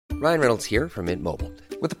Ryan Reynolds here from Mint Mobile.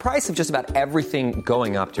 With the price of just about everything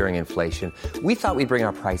going up during inflation, we thought we'd bring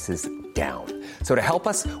our prices down. So to help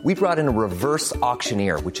us, we brought in a reverse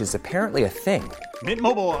auctioneer, which is apparently a thing. Mint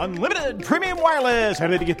Mobile Unlimited Premium Wireless. How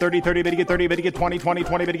to get 30, 30, bit to get 30, bit to get 20, 20,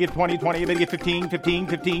 20, bit to get 20, 20, bit to get 15, 15,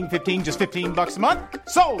 15, 15, just $15 a month?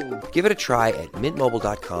 Sold! Give it a try at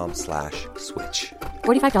mintmobile.com/switch.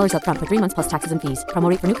 $45 up front for 3 months plus taxes and fees. Promo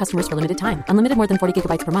rate for new customers for limited time. Unlimited more than 40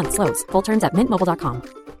 gigabytes per month. Slows full terms at mintmobile.com.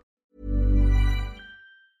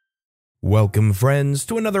 Welcome, friends,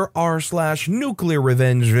 to another rSlash Nuclear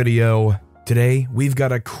Revenge video. Today, we've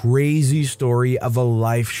got a crazy story of a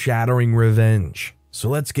life-shattering revenge. So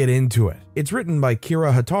let's get into it. It's written by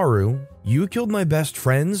Kira Hataru. You killed my best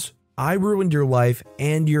friends. I ruined your life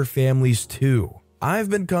and your families too.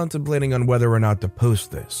 I've been contemplating on whether or not to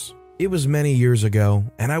post this. It was many years ago,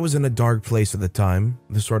 and I was in a dark place at the time,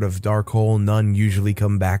 the sort of dark hole none usually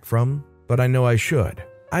come back from, but I know I should.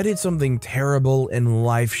 I did something terrible and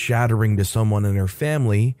life-shattering to someone in her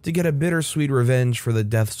family to get a bittersweet revenge for the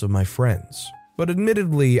deaths of my friends. But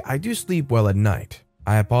admittedly, I do sleep well at night.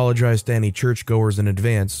 I apologize to any churchgoers in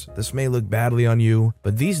advance. This may look badly on you,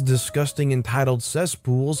 but these disgusting entitled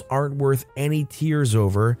cesspools aren't worth any tears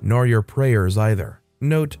over, nor your prayers either.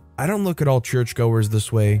 Note, I don't look at all churchgoers this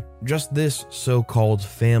way, just this so-called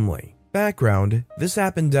family. Background, this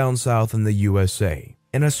happened down south in the USA.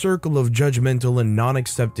 In a circle of judgmental and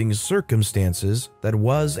non-accepting circumstances that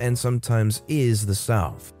was and sometimes is the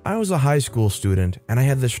South. I was a high school student, and I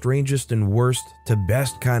had the strangest and worst to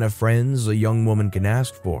best kind of friends a young woman can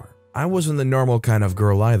ask for. I wasn't the normal kind of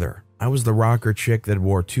girl either. I was the rocker chick that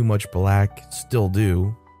wore too much black, still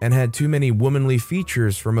do, and had too many womanly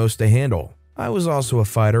features for most to handle. I was also a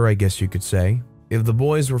fighter, I guess you could say. If the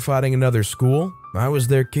boys were fighting another school, I was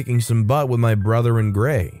there kicking some butt with my brother in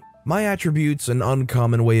gray. My attributes and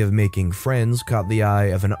uncommon way of making friends caught the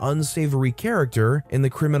eye of an unsavory character in the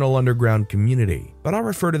criminal underground community, but I'll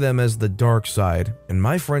refer to them as the dark side, and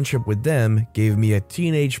my friendship with them gave me a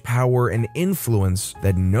teenage power and influence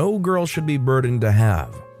that no girl should be burdened to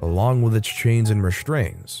have, along with its chains and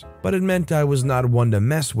restraints. But it meant I was not one to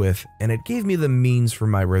mess with, and it gave me the means for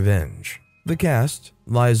my revenge. The cast: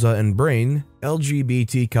 Liza and Brain,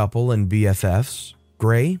 LGBT couple and BFFs.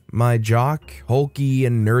 Gray, my jock, hulky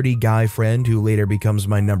and nerdy guy friend who later becomes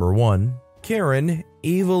my number one. Karen,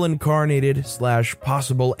 evil incarnated /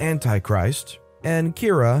 possible antichrist. And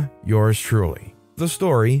Kira, yours truly. The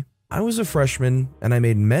story: I was a freshman and I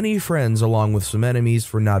made many friends along with some enemies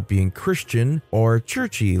for not being Christian or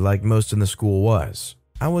churchy like most in the school was.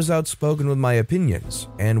 I was outspoken with my opinions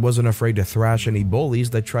and wasn't afraid to thrash any bullies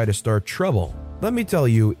that try to start trouble. Let me tell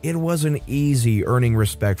you, it wasn't easy earning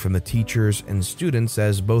respect from the teachers and students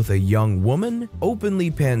as both a young woman, openly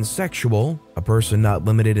pansexual, a person not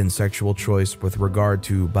limited in sexual choice with regard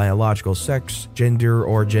to biological sex, gender,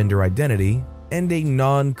 or gender identity, and a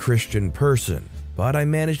non-Christian person. But I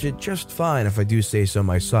managed it just fine if I do say so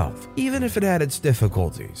myself, even if it had its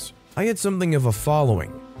difficulties. I had something of a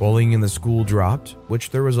following. Bullying in the school dropped, which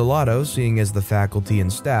there was a lot of, seeing as the faculty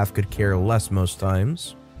and staff could care less most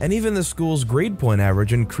times. And even the school's grade point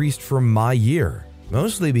average increased for my year,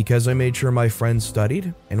 mostly because I made sure my friends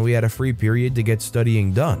studied and we had a free period to get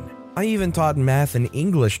studying done. I even taught math and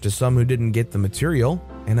English to some who didn't get the material,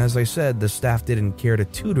 and as I said, the staff didn't care to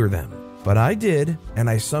tutor them. But I did, and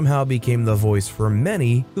I somehow became the voice for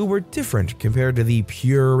many who were different compared to the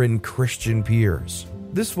pure and Christian peers.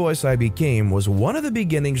 This voice I became was one of the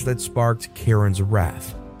beginnings that sparked Karen's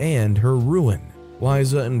wrath and her ruin.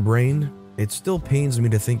 Liza and Brain, it still pains me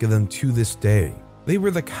to think of them to this day. They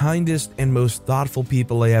were the kindest and most thoughtful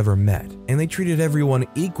people I ever met, and they treated everyone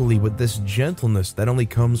equally with this gentleness that only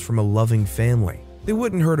comes from a loving family. They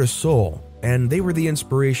wouldn't hurt a soul, and they were the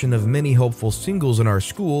inspiration of many hopeful singles in our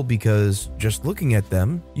school because, just looking at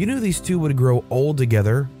them, you knew these two would grow old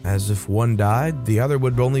together, as if one died, the other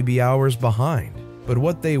would only be hours behind. But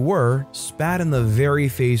what they were spat in the very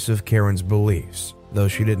face of Karen's beliefs, though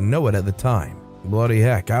she didn't know it at the time. Bloody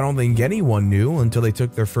heck, I don't think anyone knew until they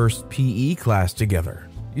took their first PE class together.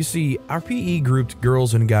 You see, our PE grouped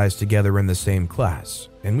girls and guys together in the same class,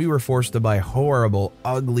 and we were forced to buy horrible,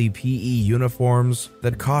 ugly PE uniforms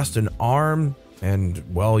that cost an arm and,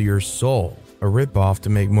 well, your soul. A ripoff to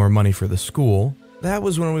make more money for the school. That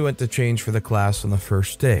was when we went to change for the class on the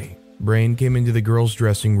first day. Brain came into the girls'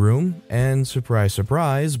 dressing room, and surprise,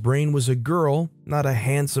 surprise, Brain was a girl, not a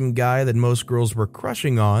handsome guy that most girls were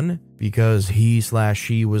crushing on, because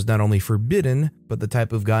he/she was not only forbidden, but the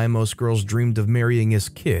type of guy most girls dreamed of marrying as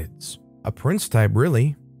kids. A prince type,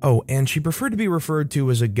 really. Oh, and she preferred to be referred to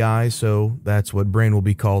as a guy, so that's what Brain will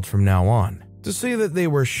be called from now on. To say that they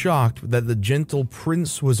were shocked that the gentle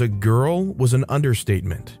prince was a girl was an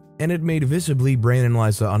understatement, and it made visibly Brain and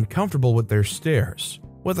Liza uncomfortable with their stares.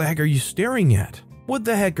 "What the heck are you staring at? What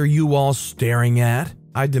the heck are you all staring at?"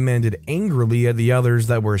 I demanded angrily at the others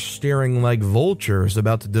that were staring like vultures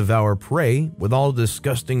about to devour prey with all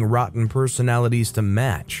disgusting rotten personalities to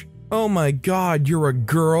match. "Oh my god, you're a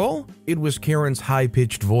girl?" It was Karen's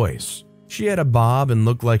high-pitched voice. She had a bob and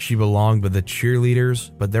looked like she belonged with the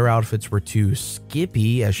cheerleaders, but their outfits were too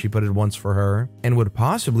skippy, as she put it once for her, and would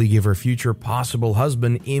possibly give her future possible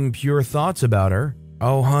husband impure thoughts about her.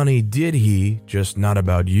 Oh honey, did he? Just not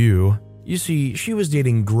about you. You see, she was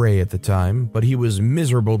dating Gray at the time, but he was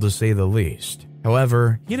miserable to say the least.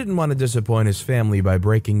 However, he didn't want to disappoint his family by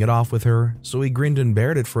breaking it off with her, so he grinned and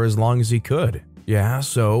bared it for as long as he could. "Yeah,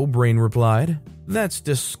 so," Brain replied. "That's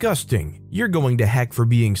disgusting. You're going to heck for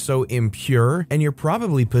being so impure, and you're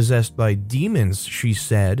probably possessed by demons," she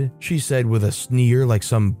said. She said with a sneer like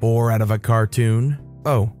some boar out of a cartoon.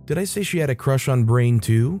 Oh, did I say she had a crush on Brain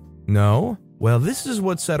too? No? Well, this is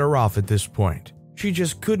what set her off at this point. She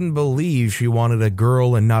just couldn't believe she wanted a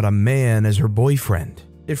girl and not a man as her boyfriend.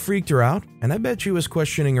 It freaked her out, and I bet she was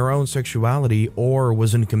questioning her own sexuality or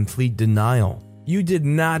was in complete denial. "You did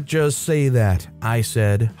not just say that," I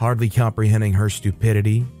said, hardly comprehending her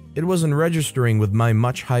stupidity. It wasn't registering with my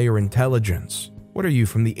much higher intelligence. "What are you,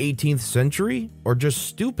 from the 18th century? Or just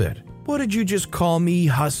stupid?" "What did you just call me,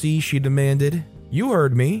 hussy?" she demanded. "You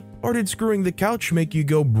heard me. Or did screwing the couch make you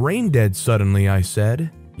go brain dead suddenly?" I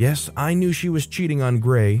said. Yes, I knew she was cheating on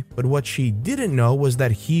Gray, but what she didn't know was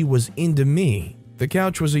that he was into me. The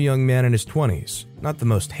couch was a young man in his 20s, not the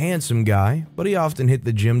most handsome guy, but he often hit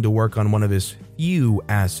the gym to work on one of his few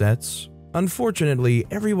assets. Unfortunately,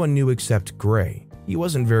 everyone knew except Gray. He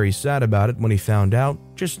wasn't very sad about it when he found out,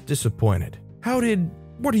 just disappointed.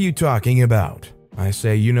 What are you talking about?" I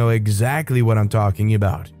say, "You know exactly what I'm talking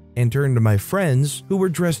about," and turned to my friends, who were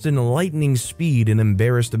dressed in lightning speed and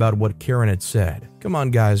embarrassed about what Karen had said. "Come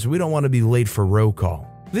on guys, we don't want to be late for roll call."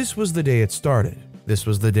 This was the day it started. This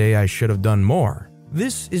was the day I should have done more.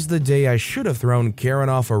 This is the day I should have thrown Karen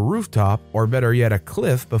off a rooftop, or better yet a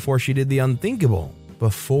cliff, before she did the unthinkable.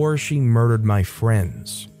 Before she murdered my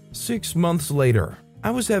friends. 6 months later,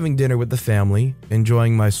 I was having dinner with the family,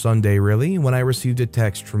 enjoying my Sunday really, when I received a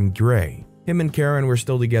text from Gray. Him and Karen were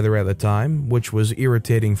still together at the time, which was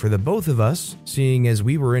irritating for the both of us, seeing as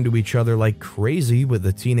we were into each other like crazy with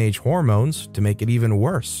the teenage hormones to make it even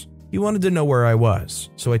worse. He wanted to know where I was,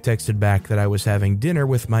 so I texted back that I was having dinner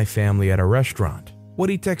with my family at a restaurant. What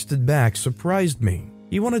he texted back surprised me.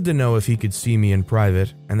 He wanted to know if he could see me in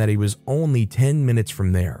private and that he was only 10 minutes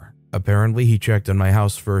from there. Apparently, he checked on my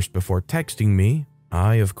house first before texting me.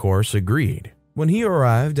 I, of course, agreed. When he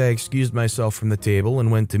arrived, I excused myself from the table and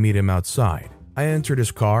went to meet him outside. I entered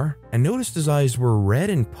his car and noticed his eyes were red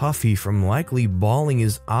and puffy from likely bawling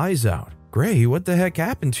his eyes out. "Gray, what the heck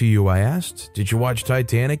happened to you?" I asked. "Did you watch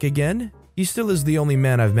Titanic again?" He still is the only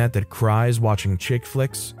man I've met that cries watching chick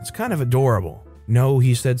flicks. It's kind of adorable. "No,"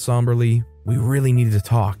 he said somberly. "We really need to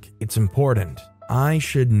talk. It's important." I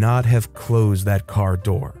should not have closed that car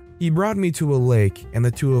door. He brought me to a lake and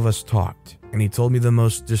the two of us talked, and he told me the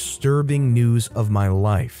most disturbing news of my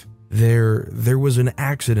life. There was an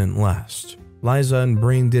accident last. Liza and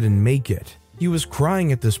Brain didn't make it. He was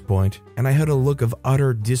crying at this point, and I had a look of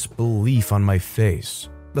utter disbelief on my face.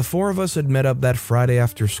 The four of us had met up that Friday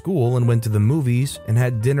after school and went to the movies and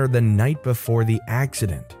had dinner the night before the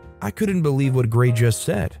accident. I couldn't believe what Gray just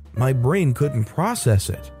said. My brain couldn't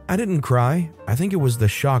process it. I didn't cry. I think it was the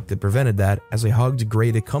shock that prevented that, as I hugged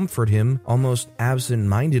Gray to comfort him almost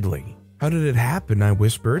absent-mindedly. "How did it happen?" I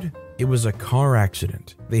whispered. "It was a car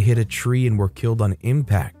accident. They hit a tree and were killed on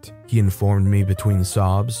impact," he informed me between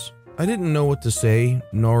sobs. I didn't know what to say,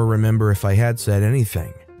 nor remember if I had said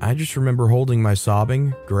anything. I just remember holding my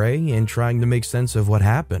sobbing, Gray, and trying to make sense of what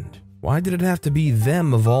happened. Why did it have to be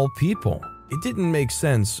them of all people? It didn't make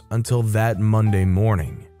sense until that Monday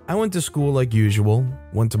morning. I went to school like usual,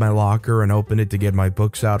 went to my locker and opened it to get my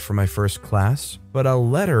books out for my first class, but a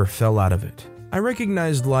letter fell out of it. I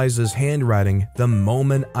recognized Liza's handwriting the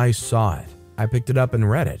moment I saw it. I picked it up and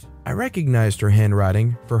read it. I recognized her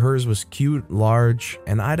handwriting, for hers was cute, large,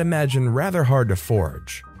 and I'd imagine rather hard to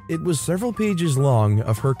forge. It was several pages long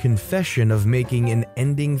of her confession of making an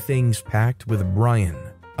ending things pact with Brian.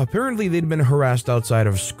 Apparently, they'd been harassed outside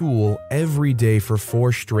of school every day for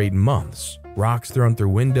 4 straight months. Rocks thrown through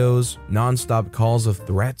windows, non-stop calls of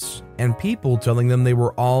threats, and people telling them they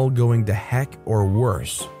were all going to heck or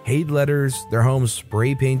worse. Hate letters, their homes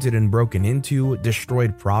spray painted and broken into,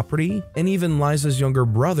 destroyed property, and even Liza's younger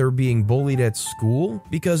brother being bullied at school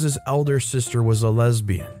because his elder sister was a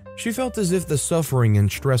lesbian. She felt as if the suffering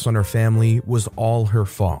and stress on her family was all her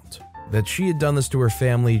fault. That she had done this to her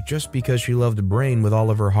family just because she loved Brain with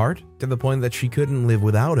all of her heart, to the point that she couldn't live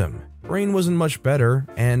without him. Brain wasn't much better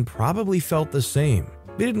and probably felt the same.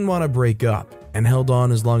 They didn't want to break up and held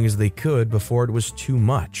on as long as they could before it was too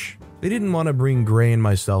much. They didn't want to bring Gray and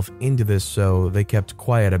myself into this, so they kept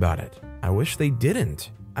quiet about it. I wish they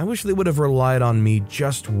didn't. I wish they would have relied on me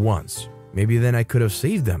just once. Maybe then I could have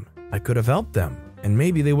saved them. I could have helped them, and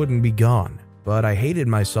maybe they wouldn't be gone. But I hated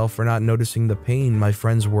myself for not noticing the pain my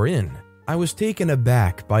friends were in. I was taken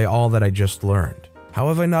aback by all that I just learned. How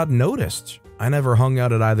have I not noticed? I never hung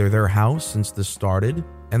out at either their house since this started,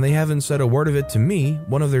 and they haven't said a word of it to me,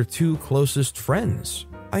 one of their two closest friends.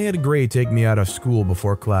 I had Gray take me out of school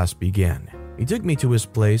before class began. He took me to his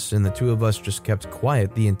place, and the two of us just kept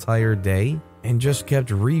quiet the entire day and just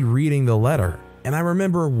kept rereading the letter. And I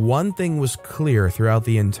remember one thing was clear throughout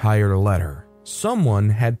the entire letter. Someone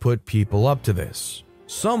had put people up to this.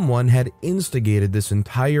 Someone had instigated this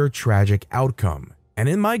entire tragic outcome. And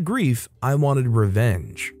in my grief, I wanted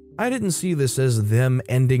revenge. I didn't see this as them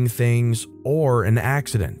ending things or an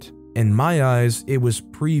accident. In my eyes, it was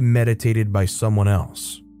premeditated by someone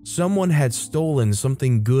else. Someone had stolen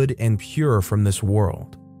something good and pure from this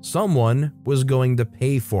world. Someone was going to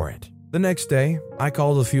pay for it. The next day, I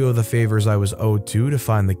called a few of the favors I was owed to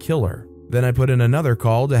find the killer. Then I put in another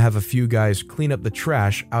call to have a few guys clean up the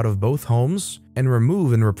trash out of both homes and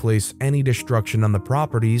remove and replace any destruction on the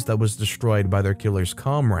properties that was destroyed by their killer's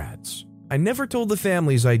comrades. I never told the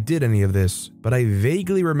families I did any of this, but I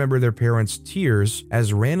vaguely remember their parents' tears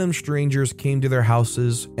as random strangers came to their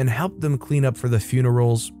houses and helped them clean up for the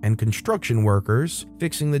funerals and construction workers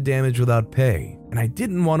fixing the damage without pay, and I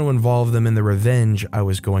didn't want to involve them in the revenge I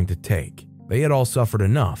was going to take. They had all suffered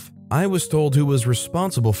enough. I was told who was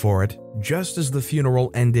responsible for it just as the funeral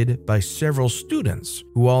ended by several students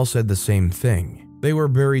who all said the same thing. They were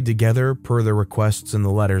buried together per their requests in the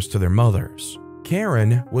letters to their mothers.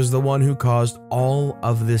 Karen was the one who caused all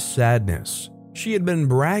of this sadness. She had been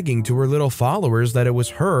bragging to her little followers that it was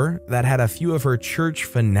her that had a few of her church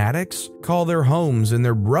fanatics call their homes and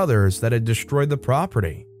their brothers that had destroyed the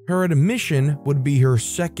property. Her admission would be her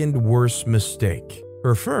second worst mistake.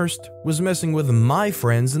 Her first was messing with my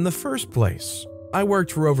friends in the first place. I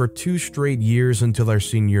worked for over 2 straight years until our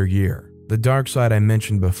senior year. The dark side I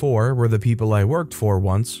mentioned before were the people I worked for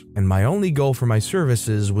once, and my only goal for my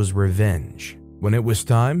services was revenge. When it was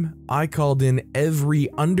time, I called in every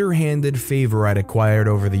underhanded favor I'd acquired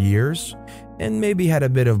over the years, and maybe had a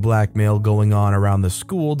bit of blackmail going on around the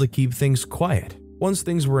school to keep things quiet. Once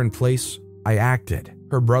things were in place, I acted.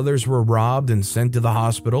 Her brothers were robbed and sent to the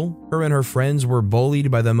hospital. Her and her friends were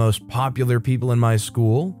bullied by the most popular people in my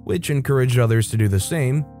school, which encouraged others to do the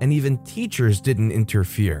same, and even teachers didn't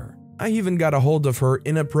interfere. I even got a hold of her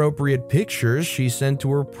inappropriate pictures she sent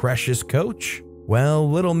to her precious coach. Well,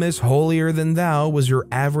 little Miss Holier Than Thou was your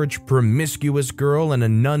average promiscuous girl in a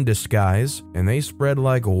nun disguise, and they spread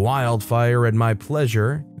like wildfire at my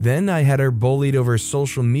pleasure. Then I had her bullied over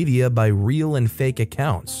social media by real and fake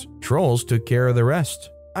accounts. Trolls took care of the rest.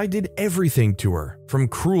 I did everything to her, from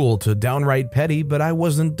cruel to downright petty, but I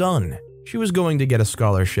wasn't done. She was going to get a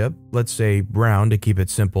scholarship, let's say Brown to keep it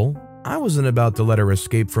simple. I wasn't about to let her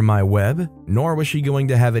escape from my web, nor was she going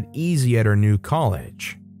to have it easy at her new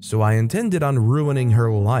college. So I intended on ruining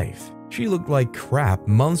her life. She looked like crap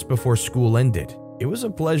months before school ended. It was a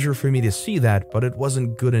pleasure for me to see that, but it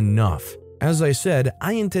wasn't good enough. As I said,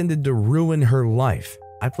 I intended to ruin her life.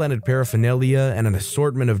 I planted paraphernalia and an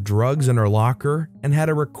assortment of drugs in her locker and had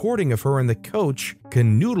a recording of her and the coach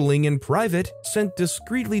canoodling in private sent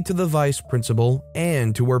discreetly to the vice principal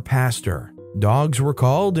and to her pastor. Dogs were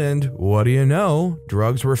called and, what do you know,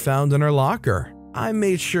 drugs were found in her locker. I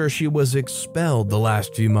made sure she was expelled the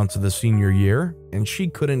last few months of the senior year, and she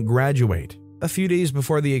couldn't graduate. A few days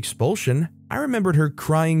before the expulsion, I remembered her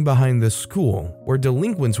crying behind the school, where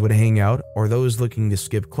delinquents would hang out or those looking to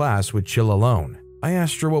skip class would chill alone. I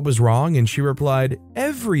asked her what was wrong, and she replied,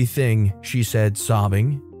 "Everything," she said,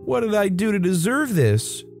 sobbing. "What did I do to deserve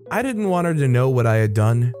this?" I didn't want her to know what I had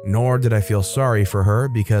done, nor did I feel sorry for her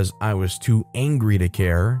because I was too angry to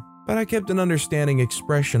care. But I kept an understanding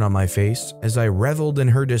expression on my face as I reveled in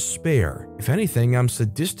her despair. If anything, I'm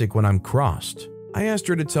sadistic when I'm crossed. I asked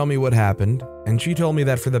her to tell me what happened, and she told me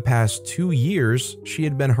that for the past 2 years, she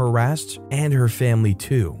had been harassed and her family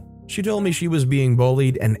too. She told me she was being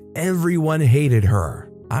bullied and everyone hated her.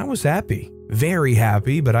 I was happy, very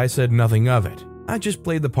happy, but I said nothing of it. I just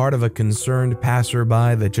played the part of a concerned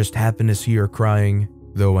passerby that just happened to see her crying.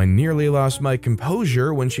 Though I nearly lost my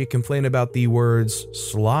composure when she complained about the words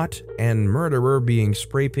 "slot" and "murderer" being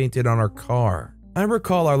spray painted on her car. I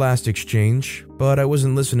recall our last exchange, but I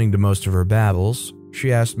wasn't listening to most of her babbles.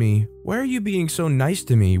 She asked me, "Why are you being so nice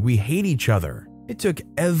to me? We hate each other." It took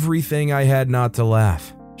everything I had not to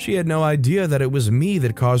laugh. She had no idea that it was me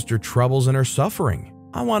that caused her troubles and her suffering.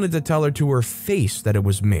 I wanted to tell her to her face that it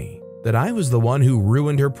was me, that I was the one who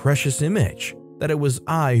ruined her precious image, that it was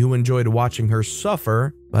I who enjoyed watching her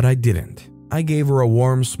suffer, but I didn't. I gave her a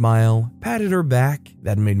warm smile, patted her back,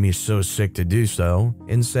 that made me so sick to do so,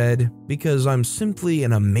 and said, "Because I'm simply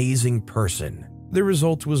an amazing person." The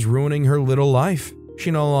result was ruining her little life.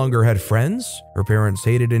 She no longer had friends. Her parents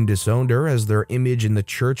hated and disowned her as their image in the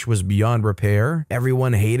church was beyond repair.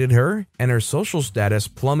 Everyone hated her, and her social status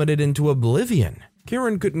plummeted into oblivion.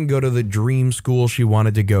 Karen couldn't go to the dream school she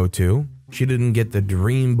wanted to go to. She didn't get the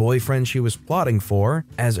dream boyfriend she was plotting for,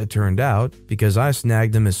 as it turned out, because I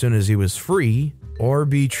snagged him as soon as he was free, or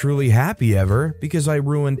be truly happy ever because I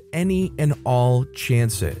ruined any and all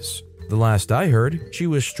chances. The last I heard, she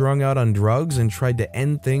was strung out on drugs and tried to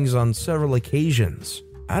end things on several occasions.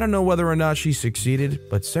 I don't know whether or not she succeeded,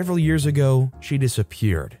 but several years ago, she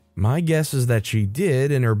disappeared. My guess is that she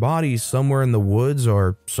did, and her body's somewhere in the woods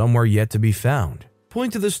or somewhere yet to be found.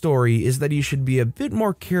 Point of the story is that you should be a bit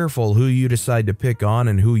more careful who you decide to pick on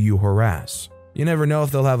and who you harass. You never know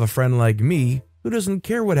if they'll have a friend like me who doesn't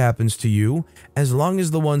care what happens to you as long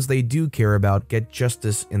as the ones they do care about get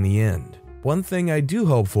justice in the end. One thing I do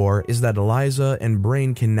hope for is that Eliza and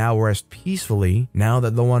Brain can now rest peacefully now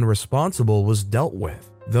that the one responsible was dealt with.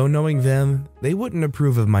 Though knowing them, they wouldn't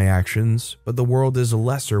approve of my actions, but the world is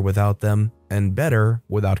lesser without them and better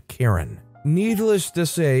without Karen. Needless to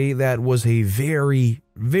say, that was a very,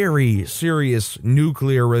 very serious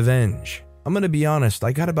nuclear revenge. I'm gonna be honest,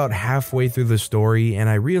 I got about halfway through the story and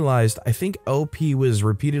I realized I think OP was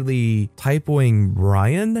repeatedly typoing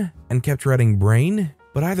Brian and kept writing Brain.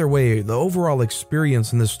 But either way, the overall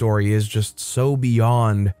experience in the story is just so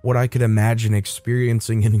beyond what I could imagine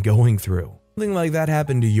experiencing and going through. Something like that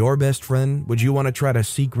happened to your best friend? Would you want to try to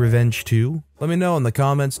seek revenge too? Let me know in the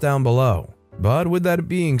comments down below. But with that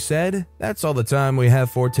being said, that's all the time we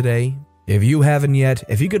have for today. If you haven't yet,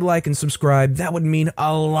 if you could like and subscribe, that would mean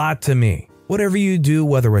a lot to me. Whatever you do,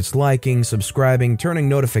 whether it's liking, subscribing, turning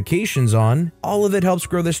notifications on, all of it helps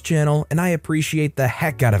grow this channel and I appreciate the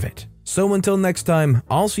heck out of it. So until next time,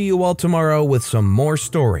 I'll see you all tomorrow with some more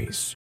stories.